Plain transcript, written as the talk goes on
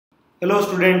Hello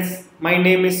students, my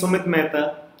name is Sumit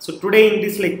Mehta. So today in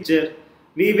this lecture,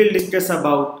 we will discuss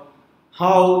about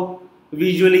how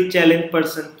visually challenged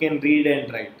person can read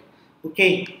and write.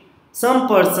 Okay, some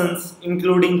persons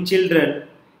including children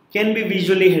can be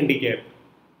visually handicapped.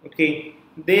 Okay,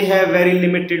 they have very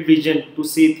limited vision to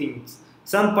see things.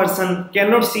 Some person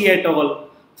cannot see at all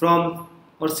from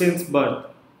or since birth.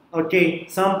 Okay,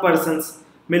 some persons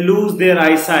may lose their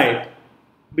eyesight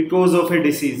because of a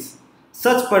disease.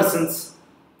 Such persons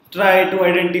try to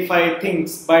identify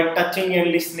things by touching and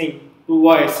listening to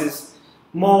voices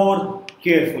more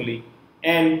carefully.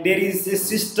 And there is a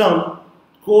system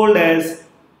called as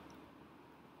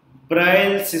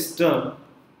Braille system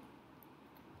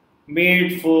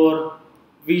made for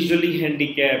visually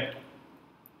handicapped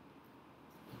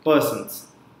persons.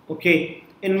 Okay,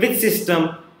 in which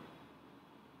system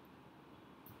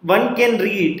one can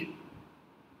read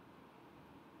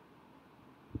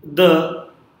the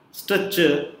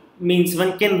structure, means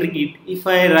one can read if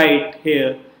I write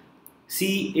here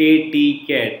CAT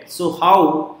cat. So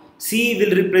how C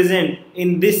will represent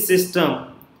in this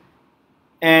system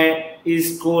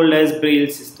is called as Braille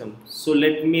system. So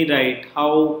let me write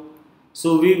how.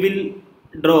 So we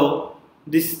will draw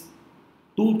this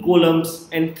 2 columns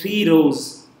and 3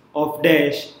 rows of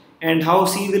dash, and how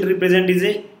C will represent is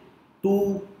a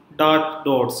 2 dark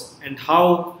dots, and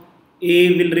how A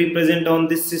will represent on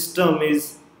this system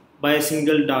is by a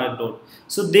single dark dot.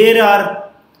 So there are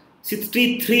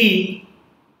 63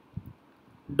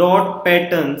 dot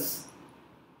patterns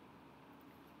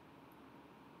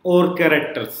or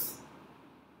characters.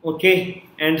 Okay,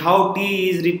 and how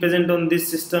T is represent on this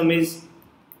system is,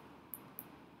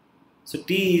 so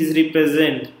T is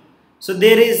represent. So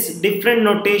there is different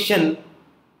notation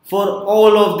for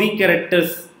all of the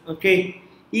characters. Okay,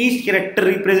 each character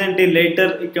represent a letter,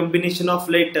 a combination of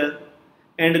letter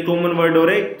and a common word or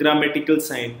a grammatical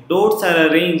sign. Dots are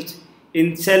arranged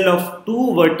in cell of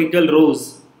 2 vertical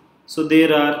rows. So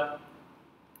there are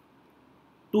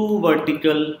 2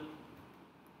 vertical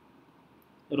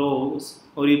rows,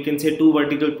 or you can say 2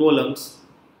 vertical columns.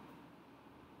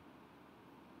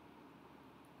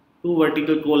 2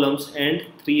 vertical columns and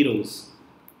 3 rows.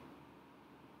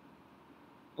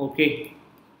 Okay.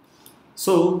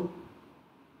 So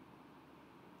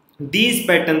these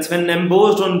patterns, when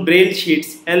embossed on braille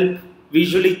sheets, help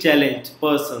visually challenged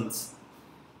persons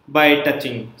by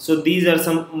touching. So these are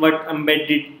somewhat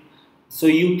embedded, so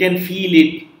you can feel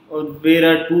it, or there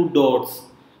are 2 dots.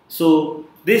 So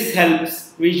this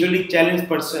helps visually challenged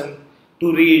person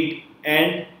to read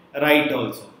and write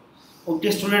also.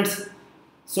 Okay students,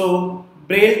 so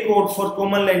Braille code for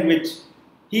common language.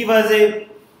 He was a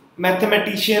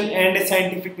mathematician and a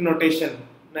scientific notation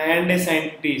and a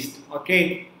scientist.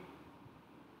 Okay.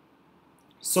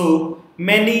 So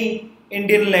many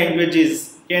Indian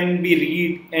languages can be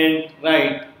read and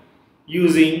write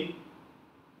using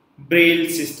Braille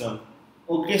system.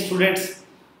 Okay students,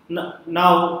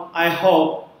 now I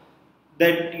hope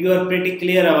that you are pretty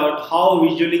clear about how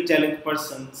visually challenged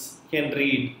persons can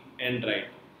read and write.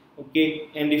 Okay,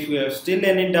 and if you have still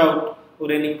any doubt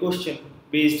or any question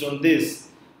based on this,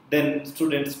 then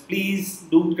students, please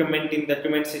do comment in the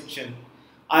comment section.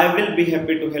 I will be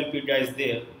happy to help you guys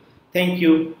there. Thank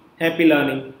you. Happy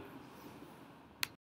learning.